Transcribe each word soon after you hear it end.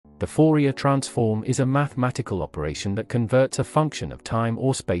The Fourier transform is a mathematical operation that converts a function of time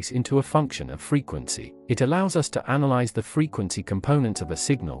or space into a function of frequency. It allows us to analyze the frequency components of a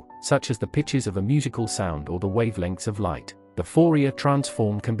signal, such as the pitches of a musical sound or the wavelengths of light. The Fourier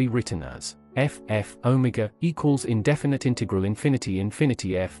transform can be written as f omega equals indefinite integral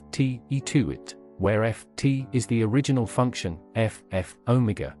infinity f t e to it, where f t is the original function, f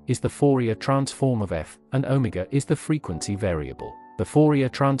omega is the Fourier transform of f, and omega is the frequency variable. The Fourier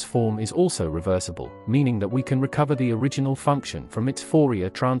transform is also reversible, meaning that we can recover the original function from its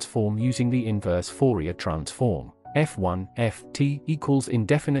Fourier transform using the inverse Fourier transform. f1 f t equals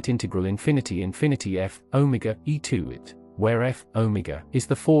indefinite integral infinity f omega e to it, where f omega is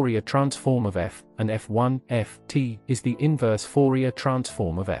the Fourier transform of f, and f1 f t is the inverse Fourier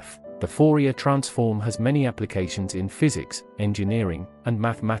transform of f. The Fourier transform has many applications in physics, engineering, and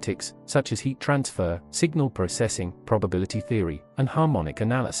mathematics, such as heat transfer, signal processing, probability theory, and harmonic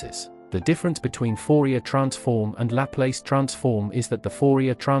analysis. The difference between Fourier transform and Laplace transform is that the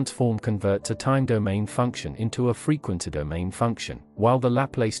Fourier transform converts a time domain function into a frequency domain function, while the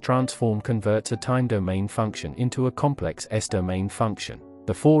Laplace transform converts a time domain function into a complex S-domain function.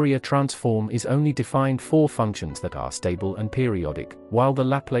 The Fourier transform is only defined for functions that are stable and periodic, while the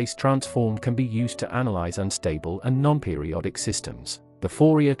Laplace transform can be used to analyze unstable and non-periodic systems. The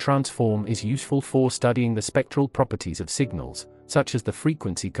Fourier transform is useful for studying the spectral properties of signals, such as the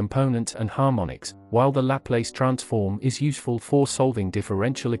frequency components and harmonics, while the Laplace transform is useful for solving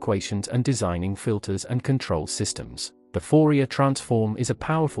differential equations and designing filters and control systems. The Fourier transform is a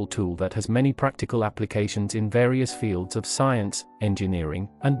powerful tool that has many practical applications in various fields of science, engineering,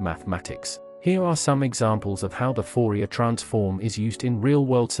 and mathematics. Here are some examples of how the Fourier transform is used in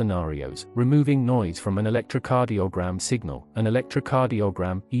real-world scenarios: removing noise from an electrocardiogram signal. An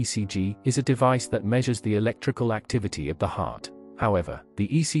electrocardiogram, ECG, is a device that measures the electrical activity of the heart. However, the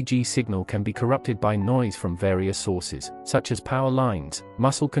ECG signal can be corrupted by noise from various sources, such as power lines,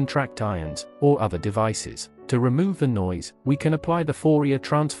 muscle contract ions, or other devices. To remove the noise, we can apply the Fourier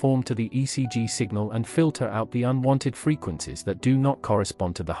transform to the ECG signal and filter out the unwanted frequencies that do not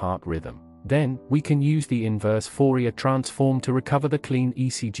correspond to the heart rhythm. Then, we can use the inverse Fourier transform to recover the clean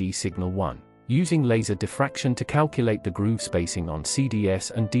ECG signal 1. Using laser diffraction to calculate the groove spacing on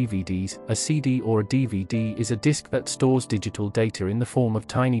CDs and DVDs. A CD or a DVD is a disc that stores digital data in the form of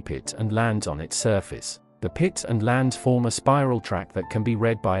tiny pits and lands on its surface. The pits and lands form a spiral track that can be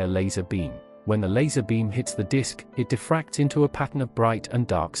read by a laser beam. When the laser beam hits the disc, it diffracts into a pattern of bright and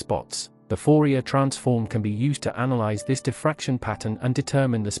dark spots. The Fourier transform can be used to analyze this diffraction pattern and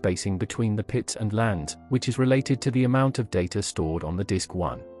determine the spacing between the pits and lands, which is related to the amount of data stored on the disk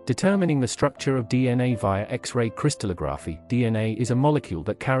 1. Determining the structure of DNA via X-ray crystallography. DNA is a molecule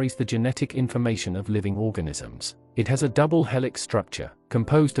that carries the genetic information of living organisms. It has a double helix structure,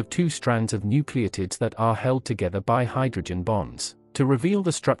 composed of 2 strands of nucleotides that are held together by hydrogen bonds. To reveal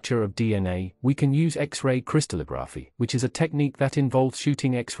the structure of DNA, we can use X-ray crystallography, which is a technique that involves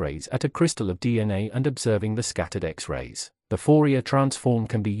shooting X-rays at a crystal of DNA and observing the scattered X-rays. The Fourier transform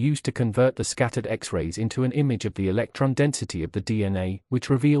can be used to convert the scattered X-rays into an image of the electron density of the DNA, which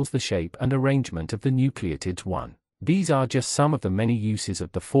reveals the shape and arrangement of the nucleotides 1. These are just some of the many uses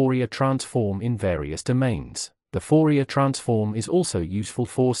of the Fourier transform in various domains. The Fourier transform is also useful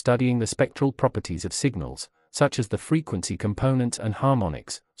for studying the spectral properties of signals, such as the frequency components and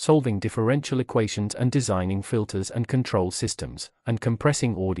harmonics, solving differential equations and designing filters and control systems, and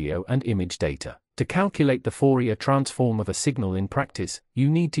compressing audio and image data. To calculate the Fourier transform of a signal in practice, you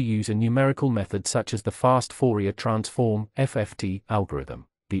need to use a numerical method such as the fast Fourier transform (FFT) algorithm.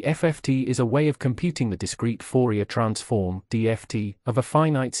 The FFT is a way of computing the discrete Fourier transform (DFT) of a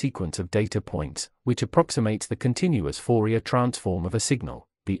finite sequence of data points, which approximates the continuous Fourier transform of a signal.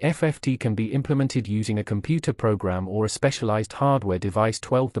 The FFT can be implemented using a computer program or a specialized hardware device.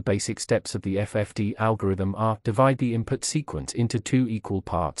 12 The basic steps of the FFT algorithm are: divide the input sequence into 2 equal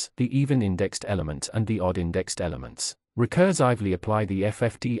parts, the even-indexed elements and the odd-indexed elements. Recursively apply the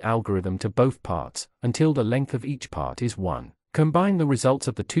FFT algorithm to both parts, until the length of each part is 1. Combine the results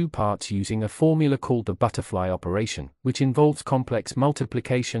of the 2 parts using a formula called the butterfly operation, which involves complex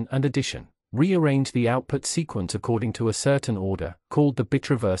multiplication and addition. Rearrange the output sequence according to a certain order, called the bit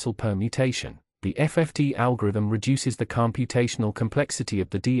reversal permutation. The FFT algorithm reduces the computational complexity of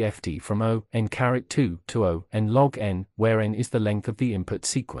the DFT from O(n)(2) to O(n) log n, where n is the length of the input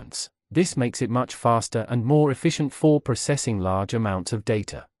sequence. This makes it much faster and more efficient for processing large amounts of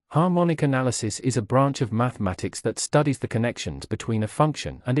data. Harmonic analysis is a branch of mathematics that studies the connections between a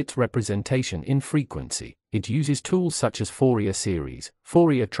function and its representation in frequency. It uses tools such as Fourier series,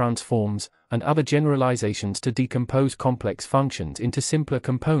 Fourier transforms, and other generalizations to decompose complex functions into simpler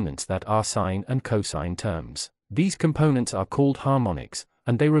components that are sine and cosine terms. These components are called harmonics,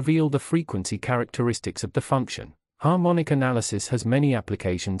 and they reveal the frequency characteristics of the function. Harmonic analysis has many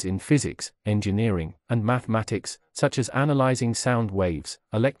applications in physics, engineering, and mathematics, such as analyzing sound waves,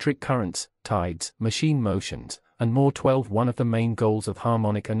 electric currents, tides, machine motions, and more. 12. One of the main goals of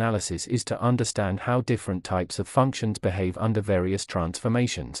harmonic analysis is to understand how different types of functions behave under various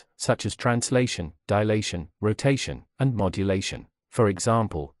transformations, such as translation, dilation, rotation, and modulation. For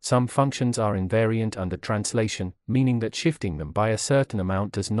example, some functions are invariant under translation, meaning that shifting them by a certain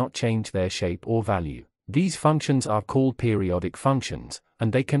amount does not change their shape or value. These functions are called periodic functions,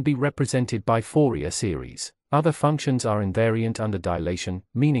 and they can be represented by Fourier series. Other functions are invariant under dilation,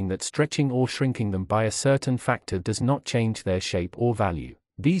 meaning that stretching or shrinking them by a certain factor does not change their shape or value.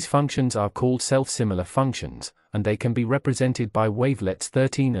 These functions are called self-similar functions, and they can be represented by wavelets.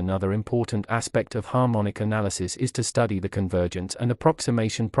 13. Another important aspect of harmonic analysis is to study the convergence and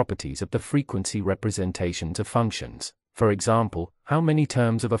approximation properties of the frequency representations of functions. For example, how many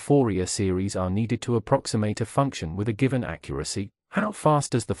terms of a Fourier series are needed to approximate a function with a given accuracy? How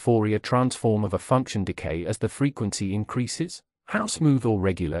fast does the Fourier transform of a function decay as the frequency increases? How smooth or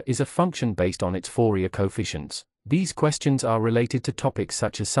regular is a function based on its Fourier coefficients? These questions are related to topics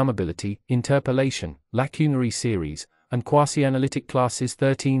such as summability, interpolation, lacunary series, and quasi-analytic classes.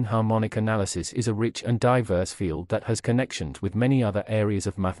 13. Harmonic analysis is a rich and diverse field that has connections with many other areas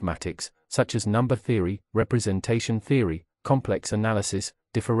of mathematics, such as number theory, representation theory, complex analysis,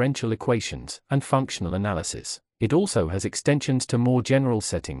 differential equations, and functional analysis. It also has extensions to more general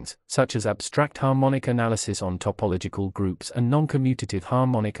settings, such as abstract harmonic analysis on topological groups and non-commutative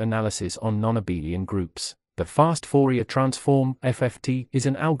harmonic analysis on non-abelian groups. The fast Fourier transform (FFT) is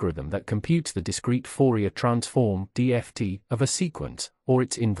an algorithm that computes the discrete Fourier transform (DFT) of a sequence, or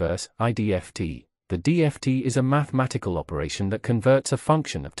its inverse, IDFT. The DFT is a mathematical operation that converts a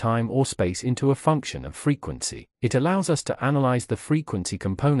function of time or space into a function of frequency. It allows us to analyze the frequency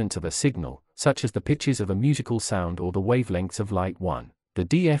components of a signal, such as the pitches of a musical sound or the wavelengths of light. 1. The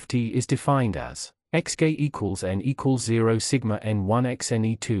DFT is defined as xk equals n equals 0 sigma n1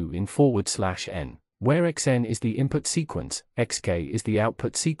 xne2 in /n. Where xn is the input sequence, xk is the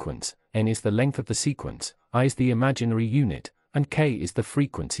output sequence, n is the length of the sequence, I is the imaginary unit, and k is the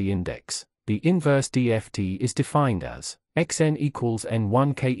frequency index. The inverse DFT is defined as xn equals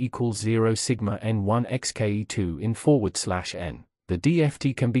n1 k equals 0 sigma n1 xke2 in /n. The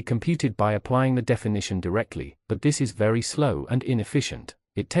DFT can be computed by applying the definition directly, but this is very slow and inefficient.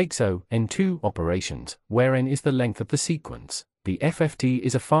 It takes n2 operations, where n is the length of the sequence. The FFT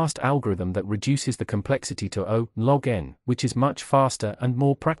is a fast algorithm that reduces the complexity to O log n, which is much faster and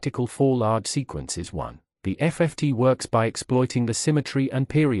more practical for large sequences. 1. The FFT works by exploiting the symmetry and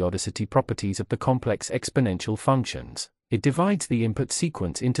periodicity properties of the complex exponential functions. It divides the input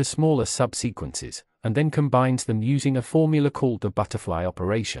sequence into smaller subsequences, and then combines them using a formula called the butterfly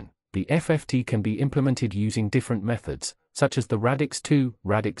operation. The FFT can be implemented using different methods, such as the radix 2,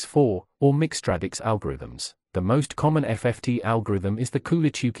 radix 4, or mixed radix algorithms. The most common FFT algorithm is the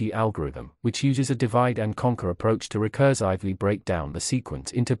Kulichevsky algorithm, which uses a divide-and-conquer approach to recursively break down the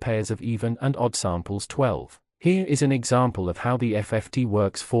sequence into pairs of even and odd samples. 12. Here is an example of how the FFT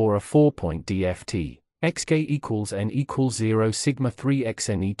works for a 4-point DFT. xk equals n equals 0 sigma 3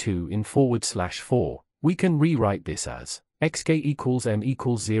 xne2 in /4. We can rewrite this as xk equals m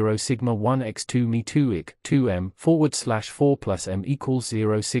equals 0 sigma 1 x2 me2 ik 2m /4 plus m equals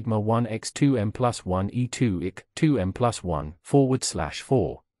 0 sigma 1 x2 m plus 1 e2 ik 2m plus 1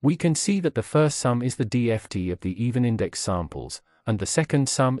 /4. We can see that the first sum is the DFT of the even indexed samples, and the second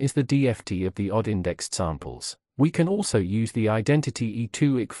sum is the DFT of the odd indexed samples. We can also use the identity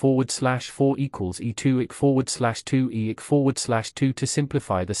e2 ik /4 equals e2 ik /2 e ik /2 to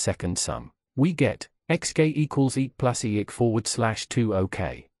simplify the second sum. We get xk equals e plus e ik /2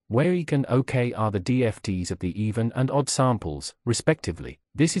 ok, where e and ok are the DFTs of the even and odd samples, respectively.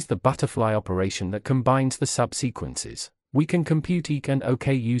 This is the butterfly operation that combines the subsequences. We can compute e and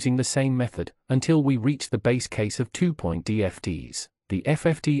ok using the same method, until we reach the base case of 2-point DFTs. The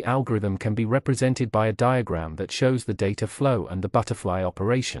FFT algorithm can be represented by a diagram that shows the data flow and the butterfly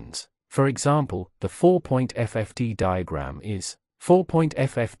operations. For example, the 4-point FFT diagram is 4-point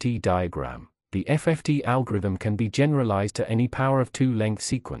FFT diagram. The FFT algorithm can be generalized to any power of 2 length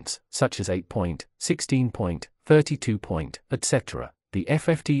sequence, such as 8-point, 16-point, 32-point, etc. The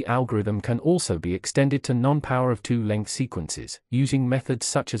FFT algorithm can also be extended to non-power of 2 length sequences, using methods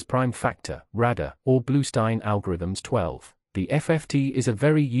such as prime factor, radar, or Bluestein algorithms 12. The FFT is a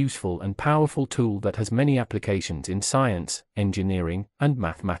very useful and powerful tool that has many applications in science, engineering, and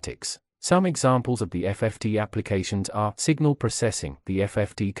mathematics. Some examples of the FFT applications are signal processing. The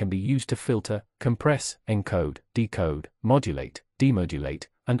FFT can be used to filter, compress, encode, decode, modulate, demodulate,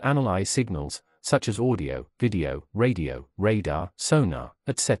 and analyze signals, such as audio, video, radio, radar, sonar,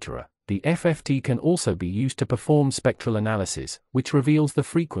 etc. The FFT can also be used to perform spectral analysis, which reveals the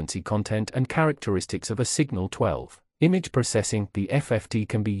frequency content and characteristics of a signal. 12. Image processing. The FFT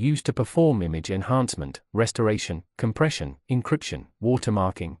can be used to perform image enhancement, restoration, compression, encryption,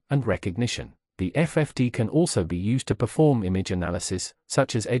 watermarking, and recognition. The FFT can also be used to perform image analysis,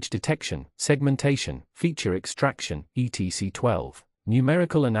 such as edge detection, segmentation, feature extraction, etc. 12.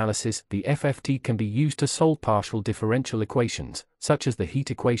 Numerical analysis. The FFT can be used to solve partial differential equations, such as the heat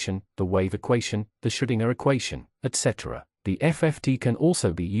equation, the wave equation, the Schrödinger equation, etc. The FFT can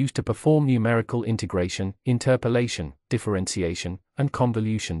also be used to perform numerical integration, interpolation, differentiation, and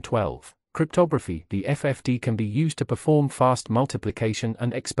convolution. 12. Cryptography. The FFT can be used to perform fast multiplication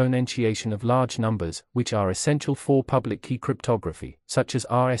and exponentiation of large numbers, which are essential for public key cryptography, such as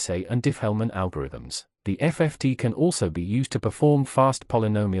RSA and Diffie-Hellman algorithms. The FFT can also be used to perform fast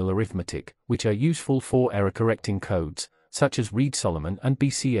polynomial arithmetic, which are useful for error-correcting codes, such as Reed-Solomon and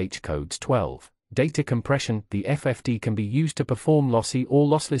BCH codes. 12. Data compression. The FFT can be used to perform lossy or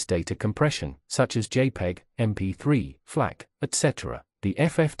lossless data compression, such as JPEG, MP3, FLAC, etc. The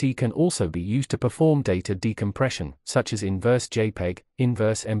FFT can also be used to perform data decompression, such as inverse JPEG,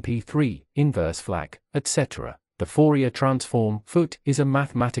 inverse MP3, inverse FLAC, etc. The Fourier Transform (FOT) is a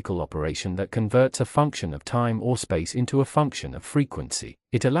mathematical operation that converts a function of time or space into a function of frequency.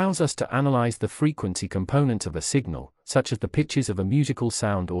 It allows us to analyze the frequency components of a signal, such as the pitches of a musical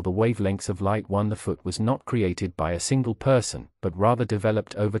sound or the wavelengths of light. The FOT was not created by a single person, but rather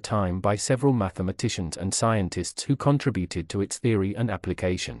developed over time by several mathematicians and scientists who contributed to its theory and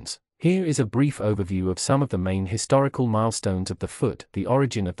applications. Here is a brief overview of some of the main historical milestones of the FOT. The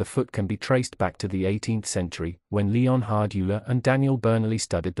origin of the FOT can be traced back to the 18th century, when Leonhard Euler and Daniel Bernoulli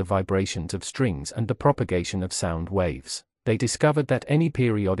studied the vibrations of strings and the propagation of sound waves. They discovered that any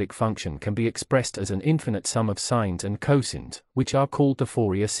periodic function can be expressed as an infinite sum of sines and cosines, which are called the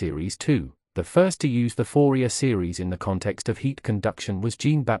Fourier series. 2. The first to use the Fourier series in the context of heat conduction was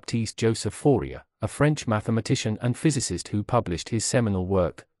Jean-Baptiste Joseph Fourier, a French mathematician and physicist who published his seminal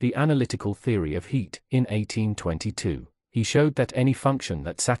work, The Analytical Theory of Heat, in 1822. He showed that any function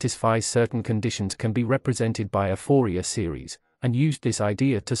that satisfies certain conditions can be represented by a Fourier series, and used this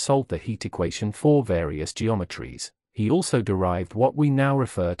idea to solve the heat equation for various geometries. He also derived what we now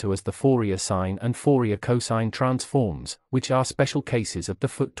refer to as the Fourier sine and Fourier cosine transforms, which are special cases of the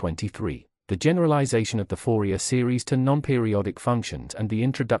FOT. 23. The generalization of the Fourier series to non-periodic functions and the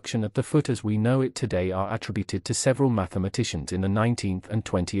introduction of the FOT as we know it today are attributed to several mathematicians in the 19th and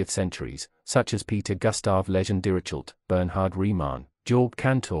 20th centuries, such as Peter Gustav Lejeune-Dirichlet, Bernhard Riemann, Georg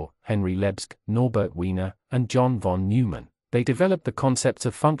Cantor, Henry Lebesgue, Norbert Wiener, and John von Neumann. They developed the concepts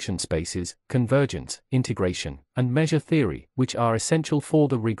of function spaces, convergence, integration, and measure theory, which are essential for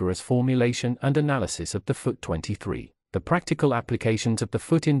the rigorous formulation and analysis of the FOT. 23. The practical applications of the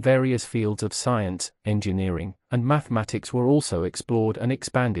FOT in various fields of science, engineering, and mathematics were also explored and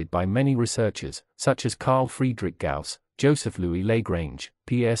expanded by many researchers, such as Carl Friedrich Gauss, Joseph Louis Lagrange,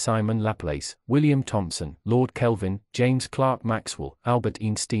 Pierre-Simon Laplace, William Thomson, Lord Kelvin, James Clerk Maxwell, Albert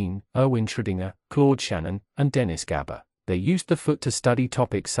Einstein, Erwin Schrödinger, Claude Shannon, and Dennis Gabor. They used the FOT to study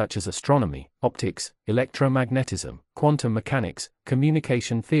topics such as astronomy, optics, electromagnetism, quantum mechanics,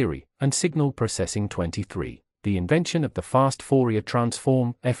 communication theory, and signal processing. 23. The invention of the fast Fourier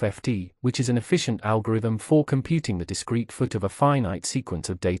Transform (FFT), which is an efficient algorithm for computing the discrete FOT of a finite sequence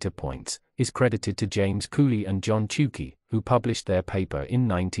of data points, is credited to James Cooley and John Tukey, who published their paper in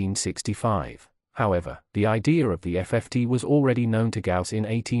 1965. However, the idea of the FFT was already known to Gauss in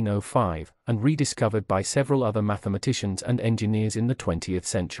 1805, and rediscovered by several other mathematicians and engineers in the 20th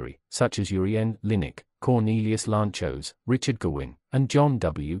century, such as Urian Linnik, Cornelius Lanczos, Richard Goodwin, and John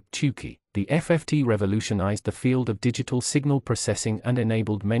W. Tukey. The FFT revolutionized the field of digital signal processing and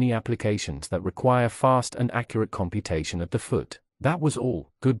enabled many applications that require fast and accurate computation of the FOT. That was all.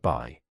 Goodbye.